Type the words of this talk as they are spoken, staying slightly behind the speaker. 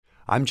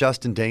I'm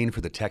Justin Dane for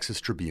the Texas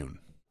Tribune.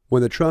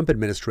 When the Trump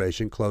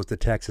administration closed the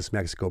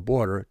Texas-Mexico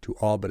border to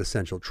all but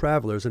essential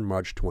travelers in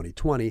March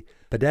 2020,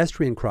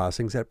 pedestrian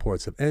crossings at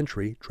ports of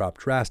entry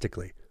dropped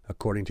drastically,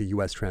 according to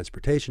U.S.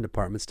 Transportation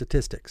Department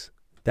statistics.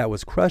 That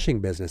was crushing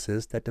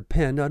businesses that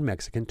depend on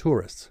Mexican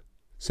tourists.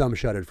 Some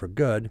shuttered for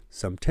good,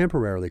 some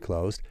temporarily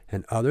closed,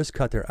 and others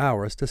cut their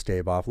hours to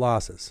stave off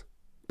losses.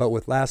 But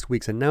with last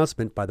week's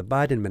announcement by the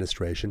Biden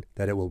administration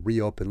that it will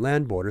reopen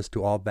land borders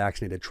to all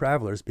vaccinated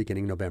travelers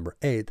beginning November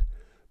 8th,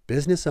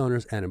 business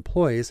owners and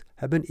employees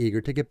have been eager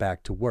to get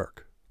back to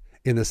work.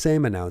 In the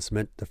same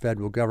announcement, the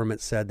federal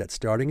government said that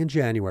starting in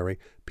January,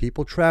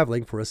 people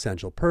traveling for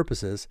essential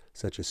purposes,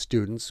 such as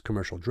students,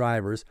 commercial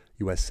drivers,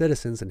 U.S.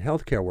 citizens, and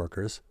healthcare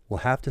workers, will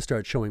have to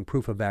start showing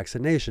proof of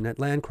vaccination at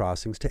land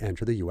crossings to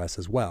enter the U.S.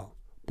 as well.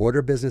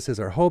 Border businesses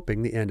are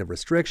hoping the end of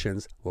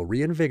restrictions will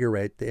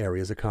reinvigorate the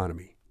area's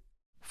economy.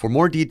 For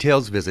more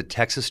details, visit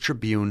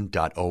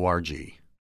texastribune.org.